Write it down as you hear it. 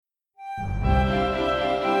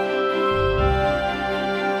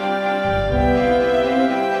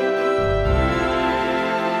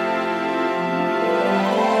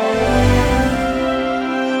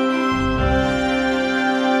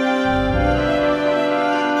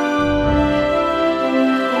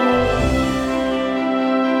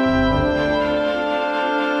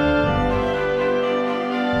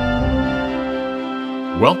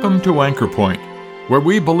Welcome to Anchor Point, where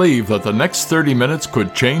we believe that the next 30 minutes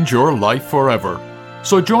could change your life forever.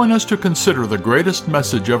 So join us to consider the greatest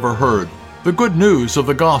message ever heard, the good news of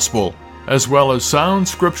the gospel, as well as sound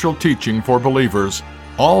scriptural teaching for believers,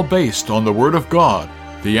 all based on the Word of God,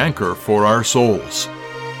 the anchor for our souls.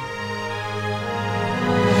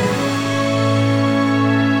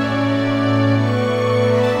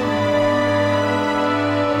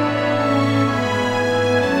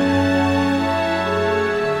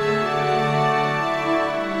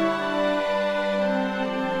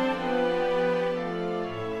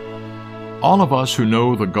 All of us who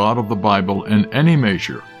know the God of the Bible in any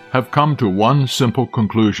measure have come to one simple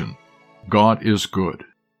conclusion: God is good.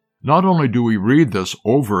 Not only do we read this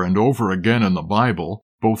over and over again in the Bible,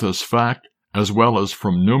 both as fact as well as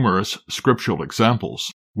from numerous scriptural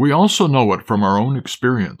examples, we also know it from our own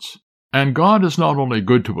experience. And God is not only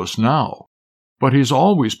good to us now, but He's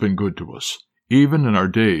always been good to us, even in our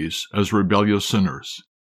days as rebellious sinners.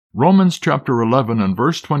 Romans chapter 11 and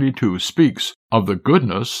verse 22 speaks of the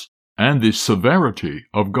goodness and the severity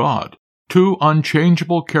of God, two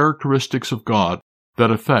unchangeable characteristics of God that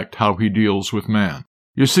affect how He deals with man.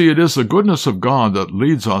 You see, it is the goodness of God that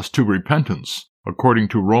leads us to repentance, according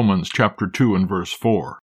to Romans chapter 2 and verse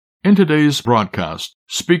 4. In today's broadcast,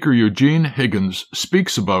 speaker Eugene Higgins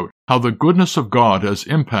speaks about how the goodness of God has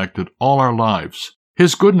impacted all our lives.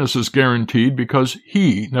 His goodness is guaranteed because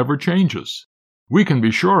He never changes. We can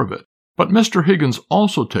be sure of it. But Mr. Higgins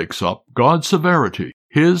also takes up God's severity,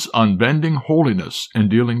 His unbending holiness in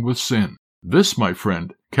dealing with sin. This, my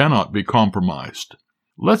friend, cannot be compromised.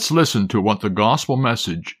 Let's listen to what the gospel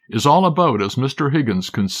message is all about as Mr. Higgins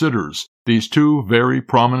considers these two very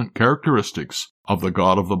prominent characteristics of the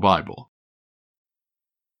God of the Bible.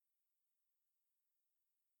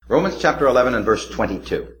 Romans chapter 11 and verse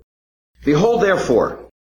 22. Behold, therefore,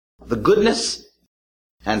 the goodness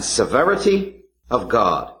and severity of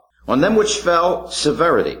God. On them which fell,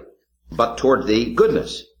 severity, but toward thee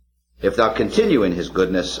goodness. If thou continue in His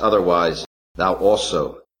goodness, otherwise thou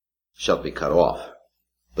also shalt be cut off.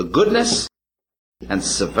 The goodness and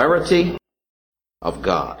severity of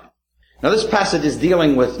God. Now this passage is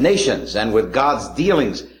dealing with nations and with God's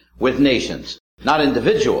dealings with nations, not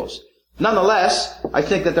individuals. Nonetheless, I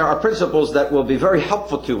think that there are principles that will be very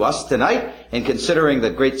helpful to us tonight in considering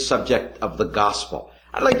the great subject of the gospel.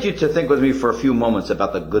 I'd like you to think with me for a few moments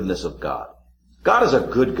about the goodness of God. God is a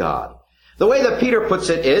good God. The way that Peter puts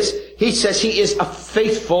it is, he says He is a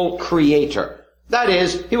faithful creator. That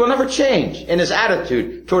is, He will never change in His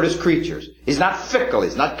attitude toward His creatures. He's not fickle.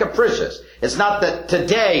 He's not capricious. It's not that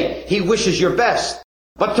today He wishes your best,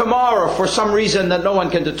 but tomorrow, for some reason that no one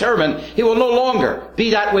can determine, He will no longer be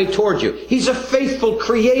that way toward you. He's a faithful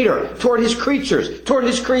creator toward His creatures, toward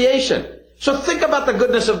His creation. So think about the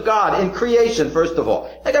goodness of God in creation, first of all.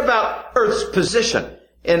 Think about Earth's position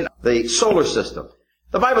in the solar system.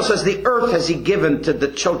 The Bible says the earth has He given to the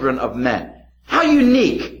children of men. How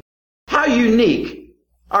unique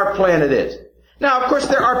our planet is. Now, of course,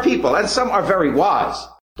 there are people, and some are very wise.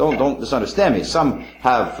 Don't misunderstand me. Some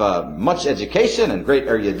have much education and great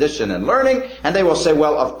erudition and learning, and they will say,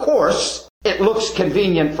 well, of course, it looks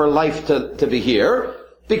convenient for life to be here,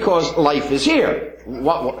 because life is here.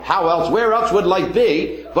 Where else would life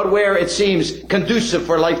be but where it seems conducive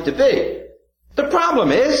for life to be? The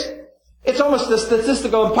problem is, it's almost a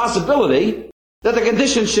statistical impossibility that the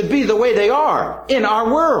conditions should be the way they are in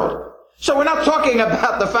our world. So we're not talking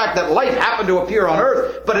about the fact that life happened to appear on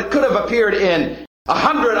Earth, but it could have appeared in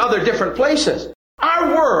 100 other different places.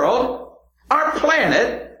 Our world, our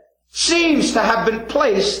planet, seems to have been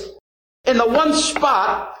placed in the one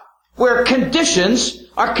spot where conditions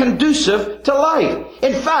are conducive to life.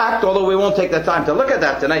 In fact, although we won't take the time to look at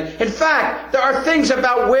that tonight, in fact, there are things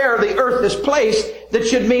about where the earth is placed that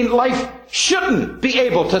should mean life shouldn't be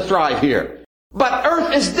able to thrive here. But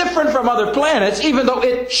Earth is different from other planets, even though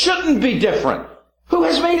it shouldn't be different. Who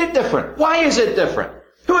has made it different? Why is it different?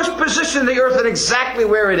 Who has positioned the earth at exactly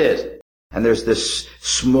where it is? And there's this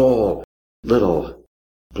small, little,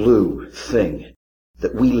 blue thing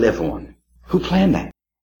that we live on. Who planned that?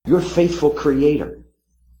 Your faithful creator.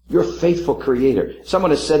 Your faithful creator.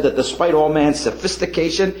 Someone has said that despite all man's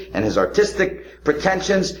sophistication and his artistic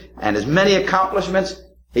pretensions and his many accomplishments,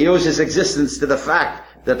 he owes his existence to the fact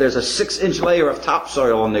that there's a 6-inch layer of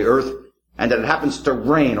topsoil on the earth and that it happens to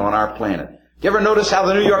rain on our planet. Do you ever notice how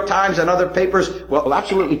the New York Times and other papers will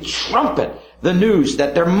absolutely trumpet the news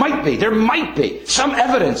that there might be some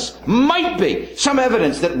evidence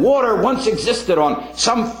that water once existed on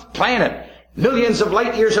some planet millions of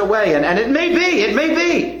light years away, and it may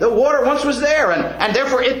be the water once was there, and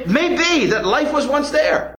therefore it may be that life was once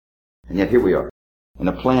there. And yet here we are. in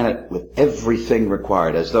a planet with everything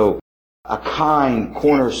required, as though a kind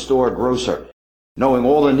corner store grocer, knowing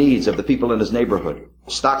all the needs of the people in his neighborhood,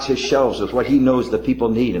 stocks his shelves with what he knows the people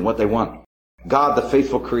need and what they want. God, the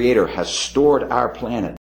faithful Creator, has stored our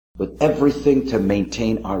planet with everything to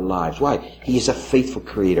maintain our lives. Why? He is a faithful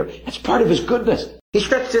Creator. It's part of His goodness. He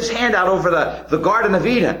stretched His hand out over the Garden of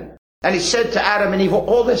Eden, and He said to Adam and Eve,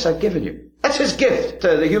 all this I've given you. That's His gift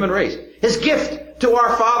to the human race. His gift to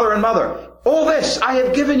our father and mother. All this I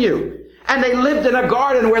have given you. And they lived in a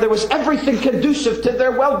garden where there was everything conducive to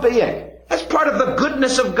their well-being. That's part of the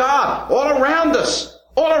goodness of God all around us.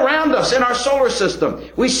 All around us in our solar system.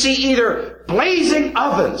 We see either blazing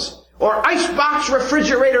ovens or icebox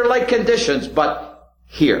refrigerator-like conditions. But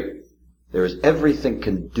here, there is everything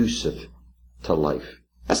conducive to life.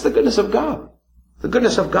 That's the goodness of God. The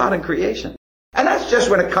goodness of God in creation. And that's just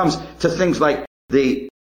when it comes to things like the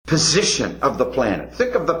position of the planet.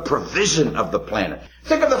 Think of the provision of the planet.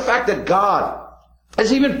 Think of the fact that God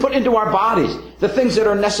has even put into our bodies the things that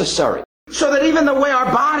are necessary. So that even the way our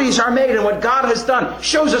bodies are made and what God has done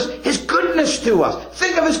shows us His goodness to us.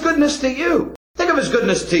 Think of His goodness to you. Think of His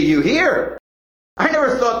goodness to you here. I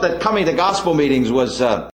never thought that coming to gospel meetings was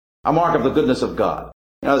a mark of the goodness of God.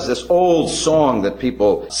 You know, there's this old song that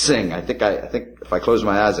people sing. I think if I close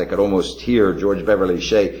my eyes, I could almost hear George Beverly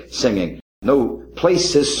Shea singing. No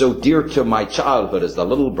place is so dear to my childhood as the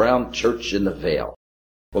little brown church in the Vale.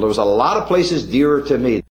 Well, there was a lot of places dearer to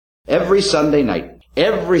me. Every Sunday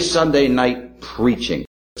night preaching.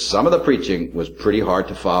 Some of the preaching was pretty hard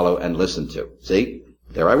to follow and listen to. See,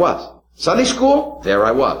 there I was. Sunday school, there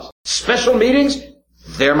I was. Special meetings,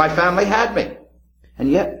 there my family had me.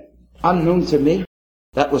 And yet, unknown to me,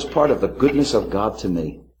 that was part of the goodness of God to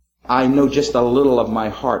me. I know just a little of my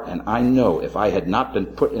heart, and I know if I had not been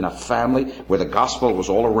put in a family where the gospel was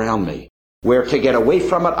all around me, where to get away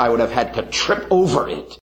from it, I would have had to trip over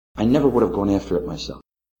it, I never would have gone after it myself.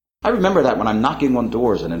 I remember that when I'm knocking on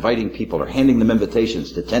doors and inviting people or handing them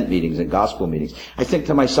invitations to tent meetings and gospel meetings, I think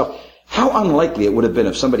to myself, how unlikely it would have been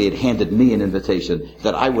if somebody had handed me an invitation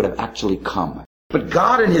that I would have actually come. But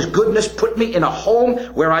God in His goodness put me in a home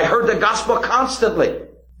where I heard the gospel constantly.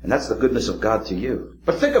 And that's the goodness of God to you.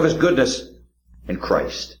 But think of His goodness in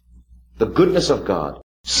Christ. The goodness of God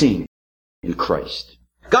seen in Christ.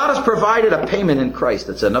 God has provided a payment in Christ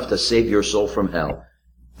that's enough to save your soul from hell.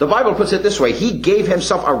 The Bible puts it this way. He gave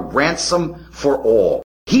Himself a ransom for all.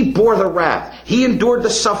 He bore the wrath. He endured the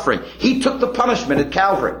suffering. He took the punishment at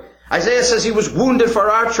Calvary. Isaiah says He was wounded for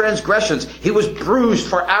our transgressions. He was bruised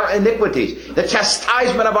for our iniquities. The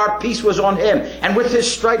chastisement of our peace was on Him. And with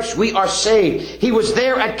His stripes we are saved. He was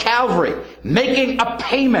there at Calvary, making a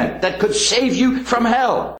payment that could save you from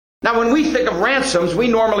hell. Now when we think of ransoms, we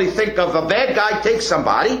normally think of a bad guy takes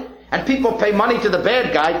somebody, and people pay money to the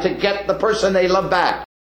bad guy to get the person they love back.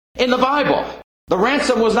 In the Bible, the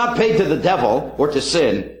ransom was not paid to the devil or to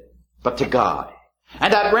sin, but to God.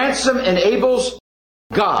 And that ransom enables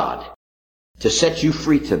God to set you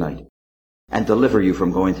free tonight and deliver you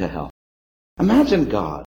from going to hell. Imagine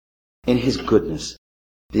God, in His goodness,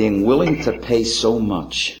 being willing to pay so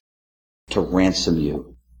much to ransom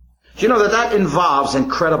you. Do you know that involves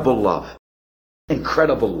incredible love?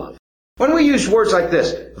 Incredible love. When we use words like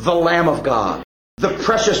this, the Lamb of God, the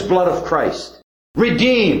precious blood of Christ,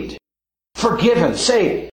 redeemed, forgiven,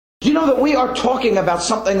 saved, do you know that we are talking about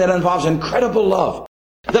something that involves incredible love?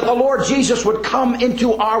 That the Lord Jesus would come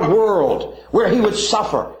into our world where He would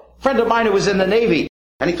suffer. A friend of mine who was in the Navy,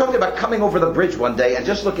 and he talked about coming over the bridge one day and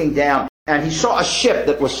just looking down, and he saw a ship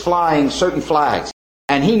that was flying certain flags.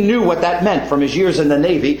 And he knew what that meant from his years in the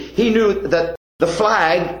Navy. He knew that the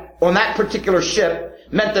flag on that particular ship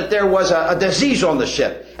meant that there was a disease on the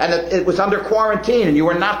ship, and that it was under quarantine and you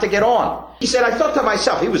were not to get on. He said, I thought to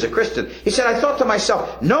myself, he was a Christian, he said, I thought to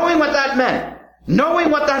myself, knowing what that meant,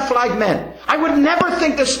 knowing what that flag meant, I would never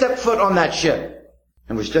think to step foot on that ship.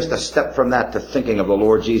 And it was just a step from that to thinking of the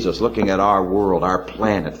Lord Jesus, looking at our world, our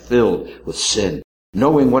planet filled with sin,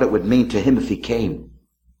 knowing what it would mean to Him if He came.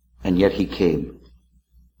 And yet He came,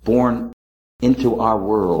 born into our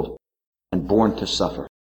world and born to suffer.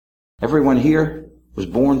 Everyone here was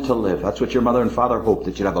born to live. That's what your mother and father hoped,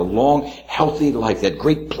 that you'd have a long, healthy life. They had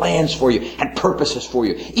great plans for you and purposes for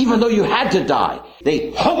you. Even though you had to die,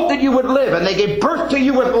 they hoped that you would live, and they gave birth to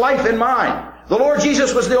you with life in mind. The Lord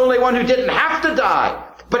Jesus was the only one who didn't have to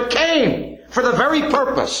die, but came for the very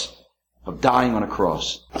purpose of dying on a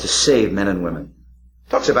cross to save men and women.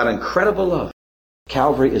 Talks about incredible love.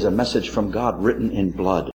 Calvary is a message from God written in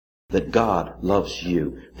blood. That God loves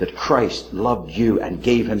you, that Christ loved you and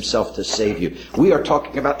gave Himself to save you. We are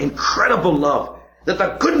talking about incredible love, that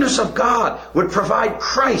the goodness of God would provide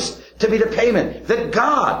Christ to be the payment, that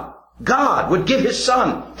God would give his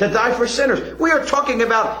son to die for sinners. We are talking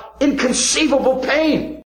about inconceivable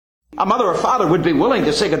pain. A mother or father would be willing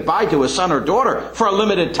to say goodbye to a son or daughter for a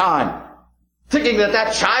limited time, thinking that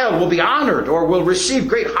that child will be honored or will receive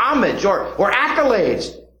great homage or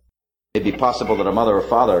accolades. It'd be possible that a mother or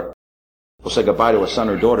father will say goodbye to a son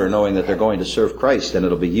or daughter knowing that they're going to serve Christ, and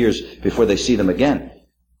it'll be years before they see them again.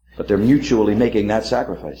 But they're mutually making that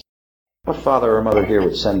sacrifice. What father or mother here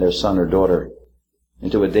would send their son or daughter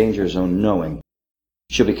into a danger zone knowing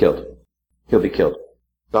she'll be killed? He'll be killed.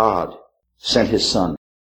 God sent his son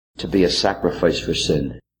to be a sacrifice for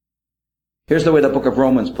sin. Here's the way the book of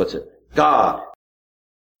Romans puts it. God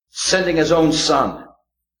sending his own son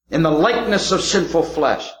in the likeness of sinful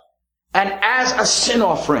flesh, and as a sin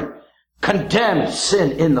offering, condemned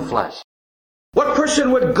sin in the flesh. What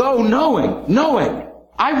person would go knowing,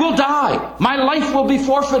 I will die, my life will be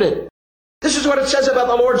forfeited? This is what it says about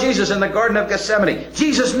the Lord Jesus in the Garden of Gethsemane.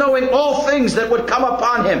 Jesus, knowing all things that would come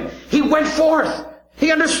upon him, he went forth.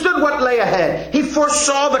 He understood what lay ahead. He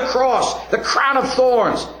foresaw the cross, the crown of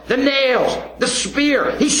thorns, the nails, the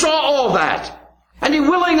spear. He saw all that. And he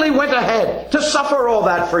willingly went ahead to suffer all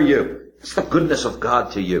that for you. It's the goodness of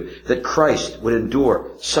God to you that Christ would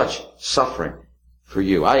endure such suffering for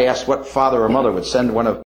you. I asked what father or mother would send one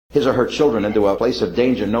of his or her children into a place of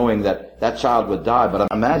danger knowing that that child would die. But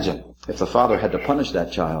imagine if the father had to punish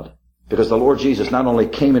that child, because the Lord Jesus not only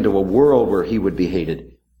came into a world where he would be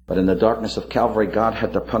hated, but in the darkness of Calvary, God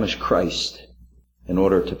had to punish Christ in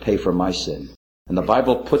order to pay for my sin. And the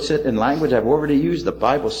Bible puts it in language I've already used. The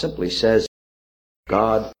Bible simply says,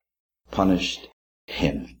 God punished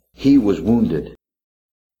him. He was wounded.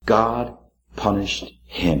 God punished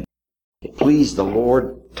him. It pleased the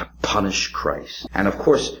Lord to punish Christ. And of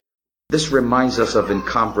course, this reminds us of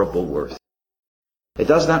incomparable worth. It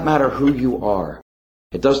does not matter who you are.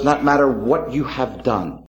 It does not matter what you have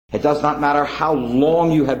done. It does not matter how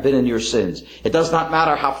long you have been in your sins. It does not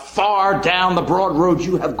matter how far down the broad road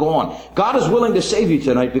you have gone. God is willing to save you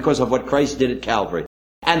tonight because of what Christ did at Calvary.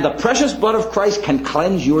 And the precious blood of Christ can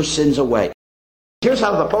cleanse your sins away. Here's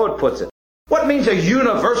how the poet puts it. What means a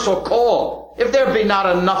universal call if there be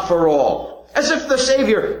not enough for all? As if the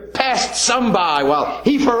Savior passed some by while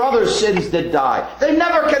he for others' sins did die. They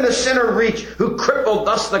never can the sinner reach who crippled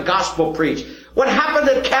thus the gospel preach. What happened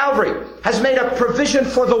at Calvary has made a provision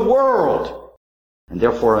for the world, and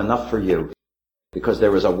therefore enough for you, because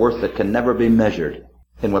there is a worth that can never be measured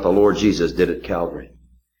in what the Lord Jesus did at Calvary.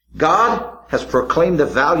 God has proclaimed the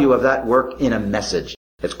value of that work in a message.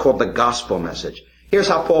 It's called the gospel message. Here's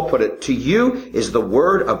how Paul put it. To you is the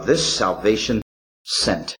word of this salvation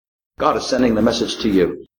sent. God is sending the message to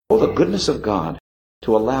you. Oh, the goodness of God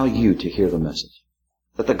to allow you to hear the message.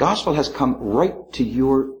 That the gospel has come right to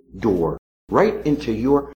your door, right into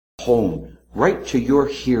your home, right to your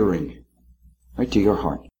hearing, right to your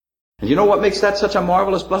heart. And you know what makes that such a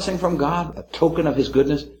marvelous blessing from God, a token of his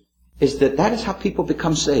goodness, is that is how people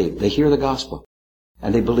become saved. They hear the gospel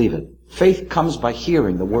and they believe it. Faith comes by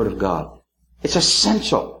hearing the word of God. It's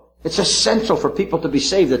essential. It's essential for people to be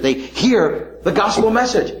saved that they hear the gospel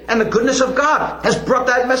message. And the goodness of God has brought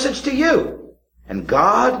that message to you. And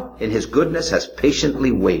God, in his goodness, has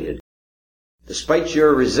patiently waited. Despite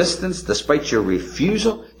your resistance, despite your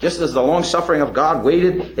refusal, just as the long-suffering of God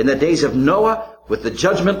waited in the days of Noah, with the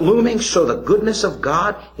judgment looming, so the goodness of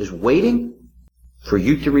God is waiting for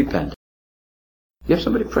you to repent. You have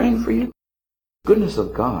somebody praying for you? Goodness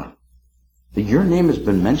of God. That your name has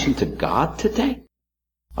been mentioned to God today?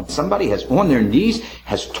 Somebody has on their knees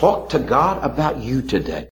has talked to God about you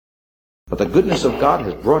today. But the goodness of God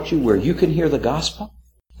has brought you where you can hear the gospel.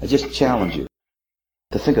 I just challenge you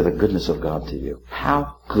to think of the goodness of God to you.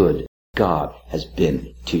 How good God has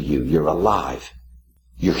been to you. You're alive.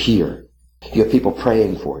 You're here. You have people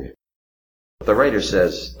praying for you. The writer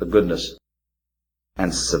says the goodness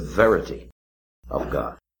and severity of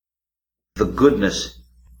God. The goodness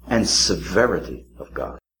and severity of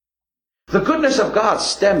God. The goodness of God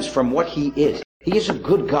stems from what he is. He is a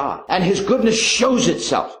good God, and his goodness shows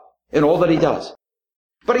itself in all that he does.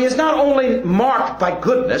 But he is not only marked by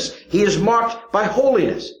goodness, he is marked by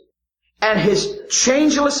holiness. And his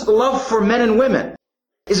changeless love for men and women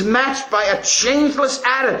is matched by a changeless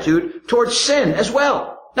attitude towards sin as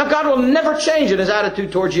well. Now, God will never change in his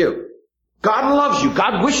attitude towards you. God loves you.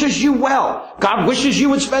 God wishes you well. God wishes you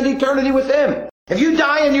would spend eternity with him. If you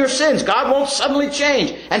die in your sins, God won't suddenly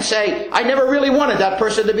change and say, I never really wanted that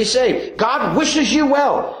person to be saved. God wishes you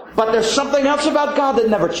well. But there's something else about God that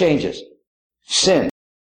never changes. Sin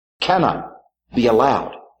cannot be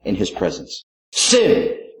allowed in his presence.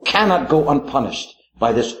 Sin cannot go unpunished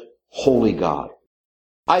by this holy God.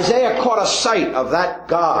 Isaiah caught a sight of that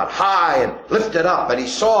God high and lifted up, and he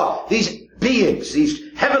saw these beings,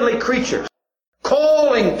 these heavenly creatures,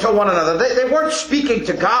 calling to one another. They weren't speaking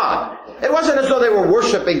to God. It wasn't as though they were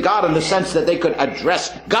worshiping God in the sense that they could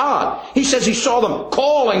address God. He says he saw them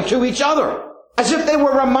calling to each other, as if they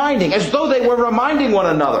were reminding, as though they were reminding one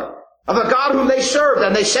another of the God whom they served.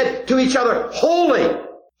 And they said to each other, "Holy,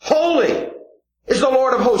 holy is the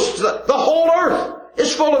Lord of hosts. The whole earth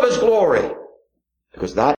is full of his glory."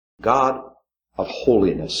 Because that God of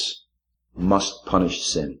holiness must punish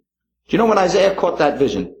sin. Do you know when Isaiah caught that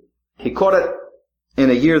vision? He caught it in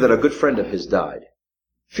a year that a good friend of his died.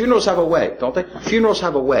 Funerals have a way, don't they? Funerals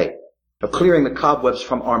have a way of clearing the cobwebs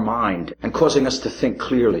from our mind and causing us to think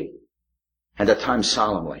clearly and at times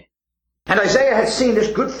solemnly. And Isaiah had seen this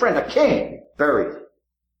good friend, a king, buried,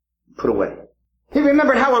 put away. He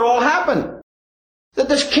remembered how it all happened. That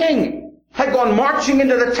this king had gone marching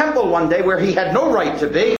into the temple one day where he had no right to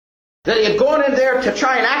be. That he had gone in there to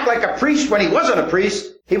try and act like a priest when he wasn't a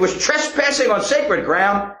priest. He was trespassing on sacred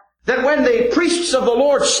ground. That when the priests of the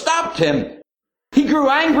Lord stopped him, he grew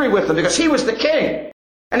angry with them because he was the king.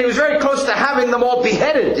 And he was very close to having them all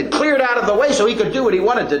beheaded and cleared out of the way so he could do what he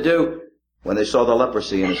wanted to do. When they saw the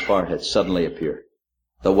leprosy in his forehead suddenly appear,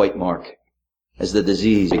 the white mark, as the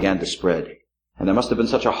disease began to spread. And there must have been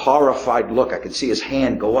such a horrified look. I could see his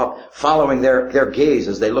hand go up, following their gaze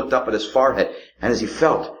as they looked up at his forehead. And as he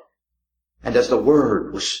felt, and as the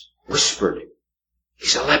word was whispered,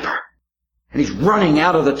 he's a leper. And he's running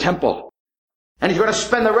out of the temple. And he's going to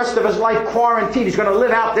spend the rest of his life quarantined. He's going to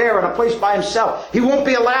live out there in a place by himself. He won't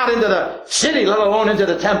be allowed into the city, let alone into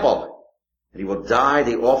the temple. And he will die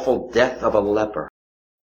the awful death of a leper.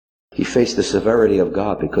 He faced the severity of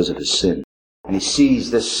God because of his sin. And he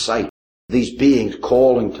sees this sight, these beings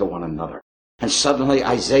calling to one another. And suddenly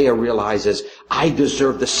Isaiah realizes, I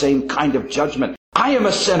deserve the same kind of judgment. I am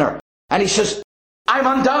a sinner. And he says, I'm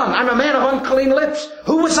undone. I'm a man of unclean lips.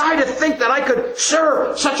 Who was I to think that I could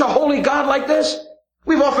serve such a holy God like this?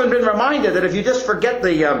 We've often been reminded that if you just forget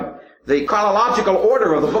the chronological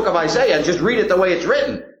order of the book of Isaiah and just read it the way it's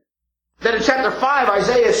written, that in chapter 5,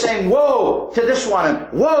 Isaiah is saying, woe to this one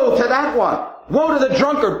and woe to that one. Woe to the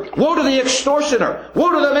drunkard. Woe to the extortioner.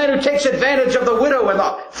 Woe to the man who takes advantage of the widow and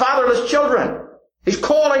the fatherless children. He's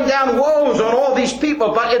calling down woes on all these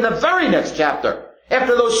people. But in the very next chapter,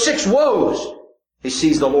 after those 6 woes, he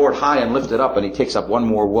sees the Lord high and lifted up, and he takes up one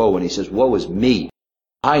more woe, and he says, woe is me.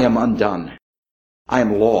 I am undone. I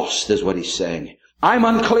am lost, is what he's saying. I'm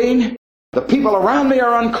unclean. The people around me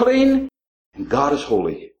are unclean. And God is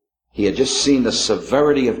holy. He had just seen the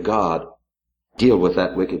severity of God deal with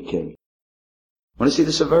that wicked king. Want to see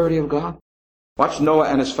the severity of God? Watch Noah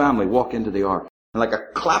and his family walk into the ark. And like a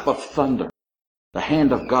clap of thunder, the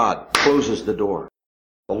hand of God closes the door.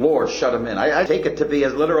 The Lord shut him in. I take it to be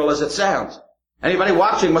as literal as it sounds. Anybody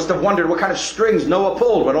watching must have wondered what kind of strings Noah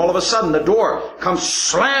pulled when all of a sudden the door comes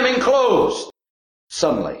slamming closed.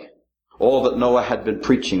 Suddenly, all that Noah had been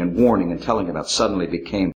preaching and warning and telling about suddenly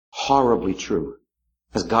became horribly true.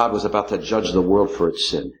 As God was about to judge the world for its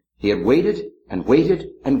sin. He had waited and waited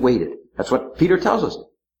and waited. That's what Peter tells us.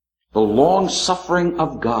 The long suffering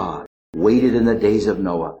of God waited in the days of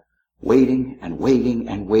Noah. Waiting and waiting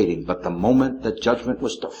and waiting. But the moment the judgment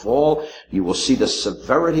was to fall, you will see the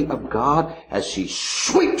severity of God as he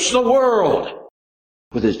sweeps the world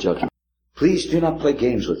with his judgment. Please do not play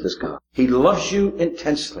games with this God. He loves you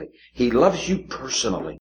intensely. He loves you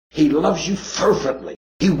personally. He loves you fervently.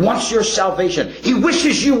 He wants your salvation. He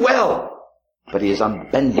wishes you well. But he is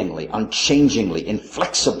unbendingly, unchangingly,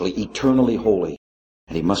 inflexibly, eternally holy.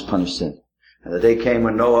 And he must punish sin. And the day came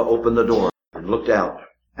when Noah opened the door and looked out,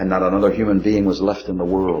 and not another human being was left in the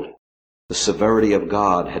world. The severity of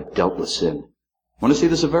God had dealt with sin. Want to see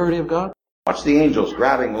the severity of God? Watch the angels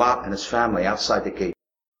grabbing Lot and his family outside the gate,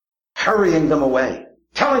 hurrying them away,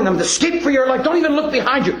 telling them to escape for your life. Don't even look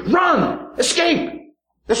behind you. Run! Escape!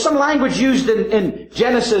 There's some language used in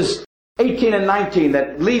Genesis 18 and 19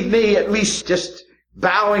 that leave me at least just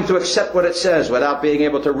bowing to accept what it says without being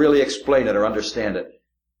able to really explain it or understand it.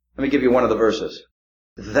 Let me give you one of the verses.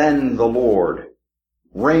 Then the Lord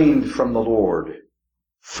rained from the Lord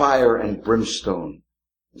fire and brimstone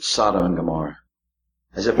in Sodom and Gomorrah.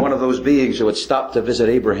 As if one of those beings who had stopped to visit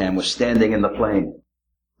Abraham was standing in the plain.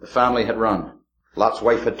 The family had run. Lot's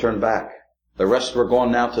wife had turned back. The rest were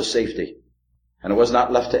gone now to safety. And it was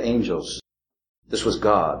not left to angels. This was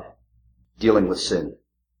God dealing with sin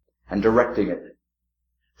and directing it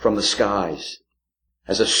from the skies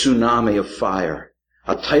as a tsunami of fire,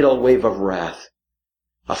 a tidal wave of wrath.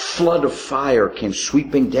 A flood of fire came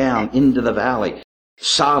sweeping down into the valley.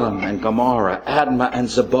 Sodom and Gomorrah, Admah and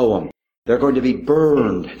Zeboam. They're going to be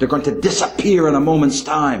burned. They're going to disappear in a moment's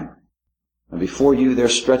time. And before you there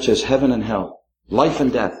stretches heaven and hell, life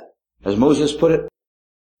and death. As Moses put it,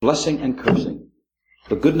 blessing and cursing.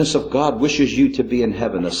 The goodness of God wishes you to be in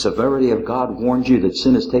heaven. The severity of God warns you that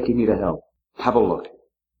sin is taking you to hell. Have a look.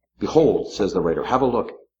 Behold, says the writer, have a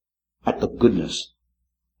look at the goodness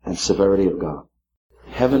and severity of God.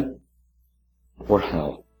 Heaven or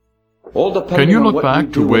hell. All depending Can you on look what back you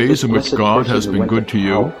to do with ways this in which blessed God person has who been went good to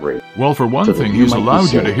you? Calvary, Well, for one so that thing, you He's might be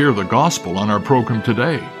allowed you to saved. hear the gospel on our program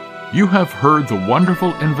today. You have heard the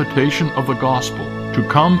wonderful invitation of the gospel to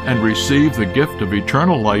come and receive the gift of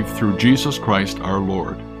eternal life through Jesus Christ our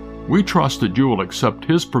Lord. We trust that you will accept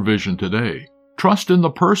His provision today. Trust in the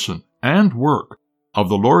person and work of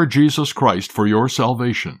the Lord Jesus Christ for your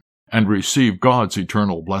salvation and receive God's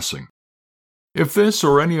eternal blessing. If this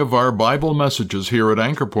or any of our Bible messages here at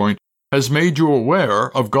Anchor Point has made you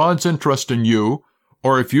aware of God's interest in you,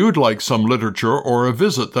 or if you'd like some literature or a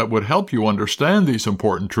visit that would help you understand these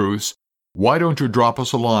important truths, why don't you drop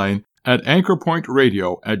us a line at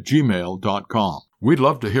anchorpointradio@gmail.com. We'd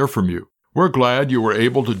love to hear from you. We're glad you were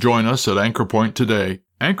able to join us at Anchor Point today.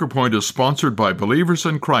 Anchor Point is sponsored by believers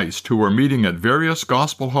in Christ who are meeting at various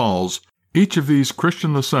gospel halls. Each of these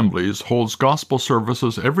Christian assemblies holds gospel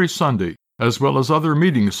services every Sunday, as well as other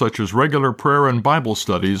meetings such as regular prayer and Bible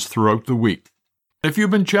studies throughout the week. If you've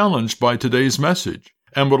been challenged by today's message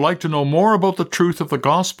and would like to know more about the truth of the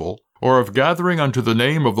gospel, or of gathering unto the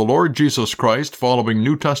name of the Lord Jesus Christ following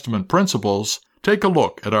New Testament principles, take a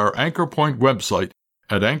look at our Anchor Point website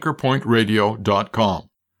at anchorpointradio.com.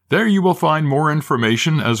 There you will find more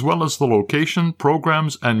information as well as the location,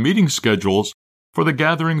 programs, and meeting schedules for the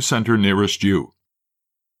gathering center nearest you.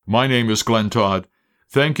 My name is Glenn Todd.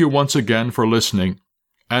 Thank you once again for listening,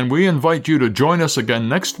 and we invite you to join us again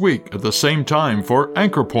next week at the same time for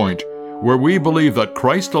Anchor Point, where we believe that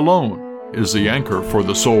Christ alone is the anchor for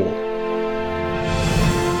the soul.